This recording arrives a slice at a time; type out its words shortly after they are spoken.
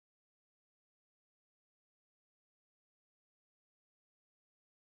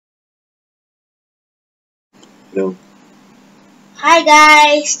Hello. Hi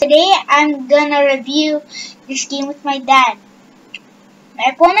guys, today I'm gonna review this game with my dad.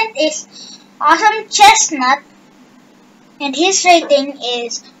 My opponent is Awesome Chestnut and his rating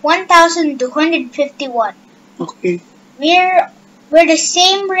is 1251. Okay. We're the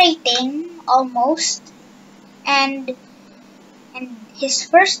same rating almost, and his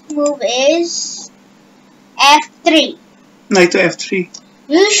first move is F3. Knight to F3.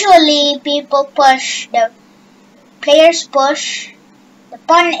 Usually players push the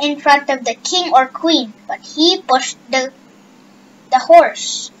pawn in front of the king or queen, but he pushed the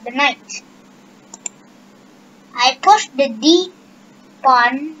horse, the knight. I pushed the d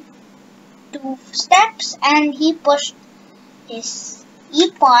pawn 2 steps and he pushed his e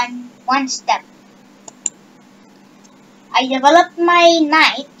pawn 1 step. I developed my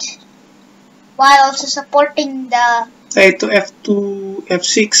knight while also supporting the Knight to F2,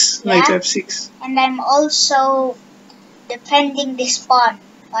 F6, yeah, Knight to F6. And I'm also defending this pawn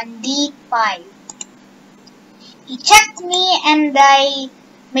on d5. He checked me and I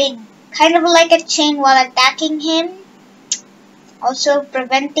made kind of like a chain while attacking him, also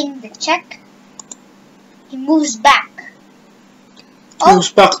preventing the check. He moves back.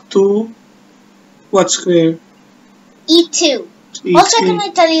 Moves back to what square? E2. E2. Also, can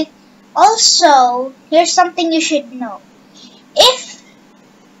I tell you, also, here's something you should know.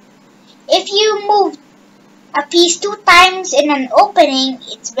 If you move a piece 2 times in an opening,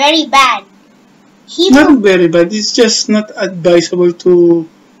 it's very bad. Not very bad. It's just not advisable to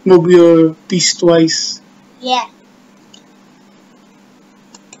move your piece twice. Yeah.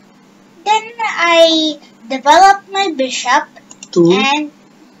 Then I developed my bishop to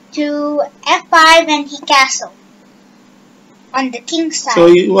F5 and he castled on the king's side.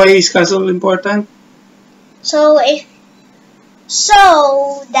 So why is castle important? So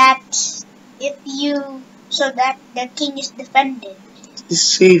that the king is defended. It's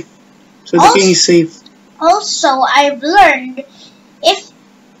safe. So the king is safe. Also, I've learned if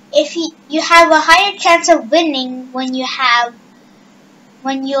you have a higher chance of winning when you're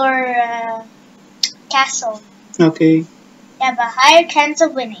castle. Okay. You have a higher chance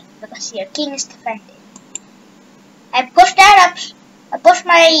of winning because your king is defended. I pushed that up. I pushed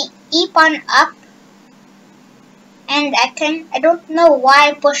my e pawn up, and I don't know why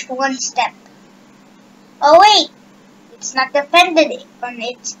I pushed 1 step. Oh wait, it's not defended on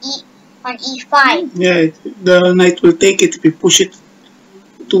E5. Yeah, the knight will take it if you push it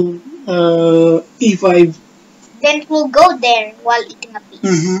to E5. Then it will go there while eating a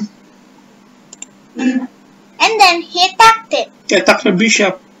piece. And then he attacked it. He attacked the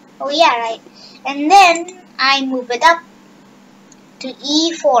bishop. Oh yeah, right. And then I move it up to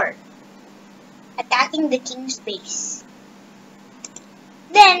E4, attacking the king's base.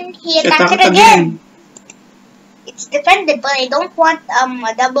 Then he attacked it again. It's defended, but I don't want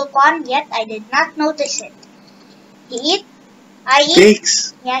a double pawn yet. I did not notice it. He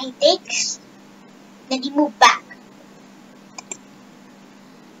takes. Yeah, he takes. Then he moved back.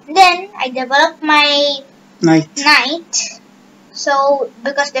 Then I developed my knight. So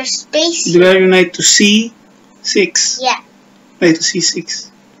because there's space. Develop your knight to C6. Yeah. Knight to C6.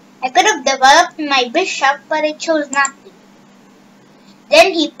 I could have developed my bishop, but I chose not to.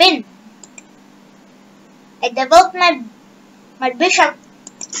 Then he pinned. I developed my bishop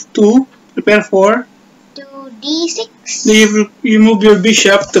to prepare for to D6. Then you move your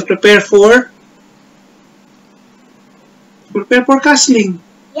bishop to prepare for castling.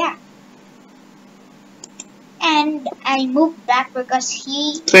 Yeah. And I moved back because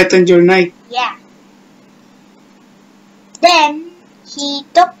he threatened your knight. Yeah. Then he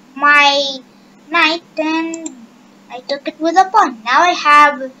took my knight and I took it with a pawn. Now I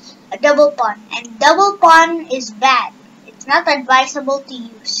have a double pawn, and double pawn is bad. It's not advisable to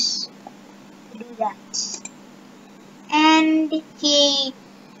use to do that. And he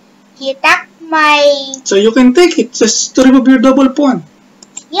attacked my. So you can take it just to remove your double pawn.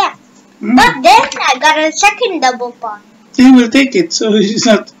 Yeah, but then I got a second double pawn. He will take it, so it's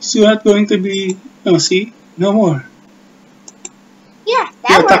not going to be. No, see, no more. Yeah,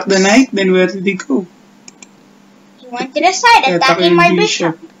 that you attack the knight. Then where did he go? He went to the side, attacking my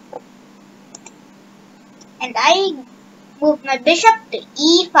bishop. And I moved my bishop to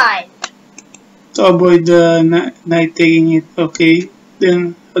E5. To avoid the knight taking it. Okay.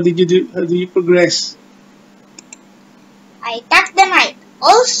 Then how did you progress? I attacked the knight.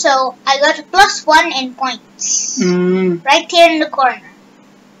 Also, I got a +1 in points. Right here in the corner.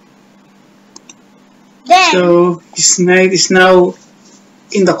 Then so his knight is now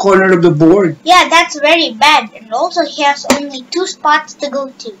in the corner of the board. Yeah, that's very bad. And also he has only 2 spots to go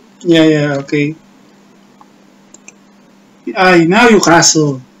to. Yeah, okay. Now you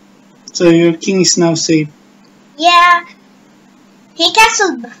castle. So your king is now safe. Yeah, he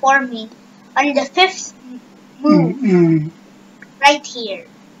castled before me on the 5th move, right here.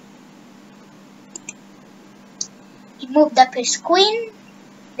 He moved up his queen.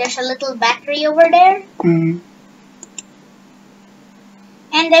 There's a little battery over there. And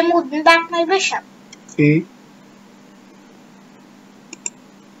I moved back my bishop. Okay.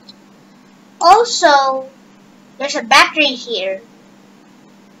 Also, there's a battery here.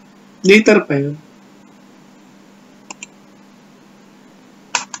 Later pa yun.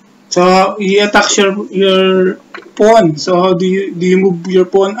 So he attacks your pawn. So how do you move your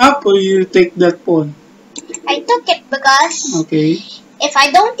pawn up or you take that pawn? I took it because if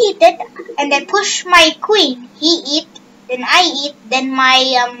I don't eat it and I push my queen, he eat, then I eat, then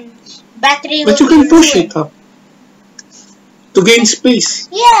my battery will. But you can push it up to gain space.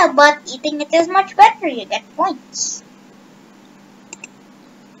 Yeah, but eating it is much better. You get points.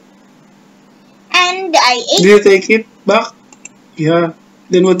 And I ate. Did you take it back? Yeah.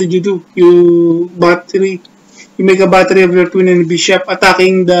 Then what did you do? You make a battery of your queen and bishop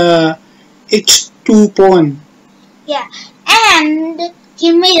attacking the h2 pawn. Yeah, and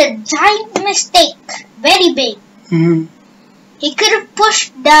he made a giant mistake, very big. He could have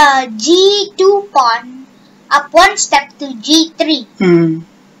pushed the g2 pawn up one step to g3.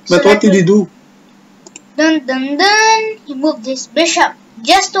 But what did he do? Dun dun dun! He moved his bishop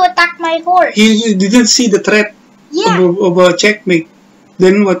just to attack my horse. He didn't see the threat of a checkmate.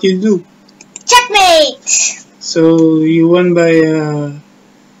 Then what you do? Checkmate! So you won by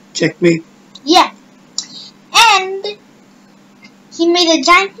checkmate. Yeah. And he made a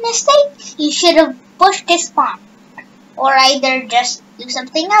giant mistake. He should have pushed his pawn. Or either just do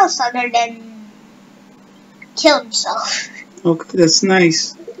something else other than kill himself. Okay, that's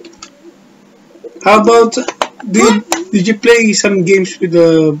nice. How about did you play some games with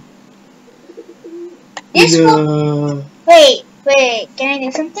the Wait, can I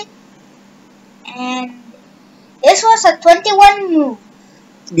do something? And this was a 21 move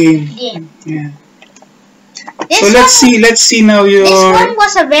game. Yeah. Let's see now your. This one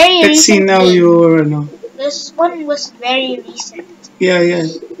was a very Let's see now game. your This one was very recent. Yeah.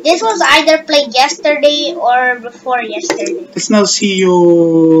 This was either played yesterday or before yesterday. Let's now see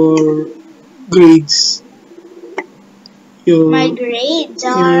your grades. My grades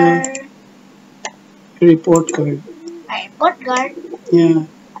are report card. My report card. Yeah.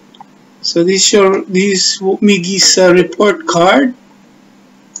 So this is Miggy's report card.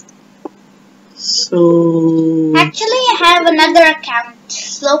 So actually, I have another account,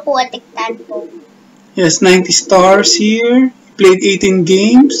 Slow Poetic Tadpole. Yes, 90 stars here. Played 18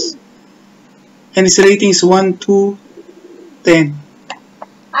 games, and his rating is 1 to 10.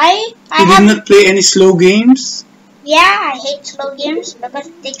 I did not play any slow games. Yeah, I hate slow games because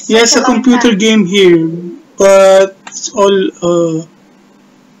it takes. Yes, a computer game here, but it's all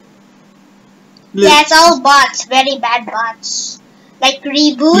yeah, it's all bots, very bad bots. Like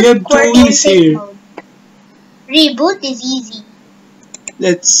Reboot, you have 2 wins here. Mode. Reboot is easy.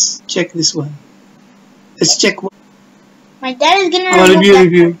 Let's check this one. Let's check one. My dad is gonna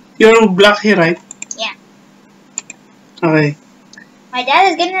review. You're black here, right? Yeah. Okay. My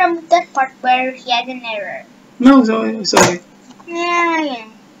dad is gonna remove that part where he had an error. No, sorry. Yeah.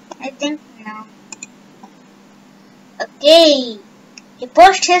 I think no. Okay. He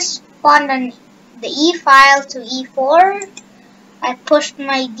pushed his pawn on the E file to E4. I pushed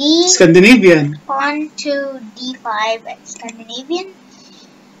my Scandinavian pawn to D5 at Scandinavian.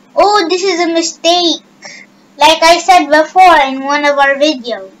 Oh, this is a mistake. Like I said before in one of our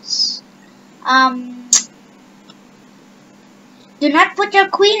videos. Do not put your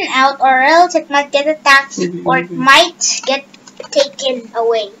queen out or else it might get attacked or it might get taken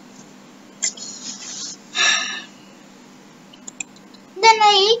away. Then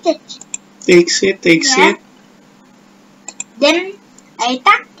I ate it. Takes it. Then I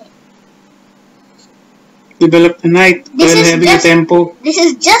attacked it. Develop the knight while having a tempo. This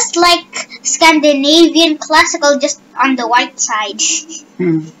is just like Scandinavian classical, just on the white side.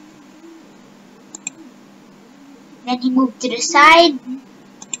 Then he moved to the side.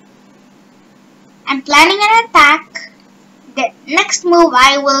 I'm planning an attack. The next move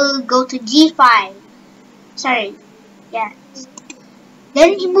I will go to G5. Sorry. Yeah.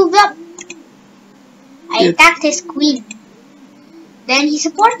 Then he moved up. I attacked his queen. Then he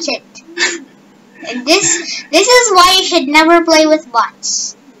supports it. And this is why you should never play with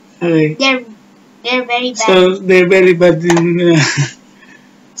bots. Okay. They're very bad. So they're very bad in.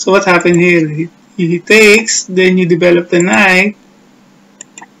 So what happened here? He takes, then you develop the knight.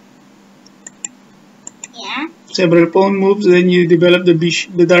 Yeah. several pawn moves, then you develop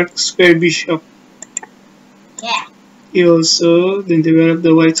the dark square bishop. Yeah. You also then develop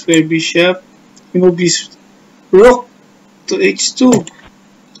the white square bishop. You move this rook to h2.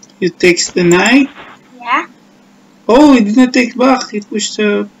 You takes the knight. Yeah. Oh, he did not take back. He pushed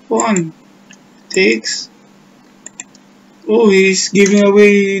the pawn. Takes. Oh, he's giving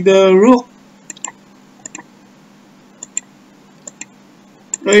away the rook.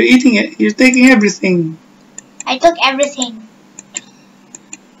 Oh, you're eating it. You're taking everything. I took everything.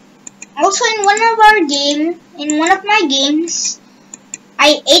 Also, in one of my games,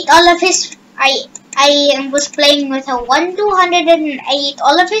 I ate all of his. I was playing with a 1-200 and I ate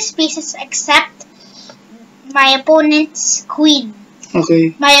all of his pieces except my opponent's queen.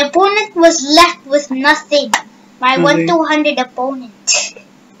 Okay. My opponent was left with nothing. My Okay. 1-200 opponent.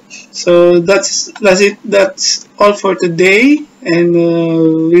 So that's it. That's all for today, and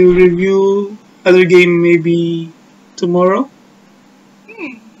we'll review other game maybe tomorrow.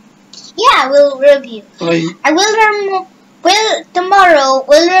 Yeah, we'll review. Okay. Tomorrow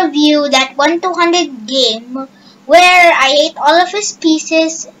we'll review that 1-200 game where I ate all of his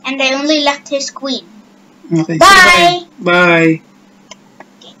pieces and I only left his queen. Okay. Bye. So bye.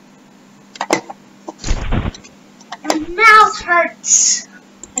 My mouth hurts.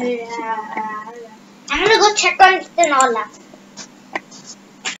 I'm gonna go check on Tinola.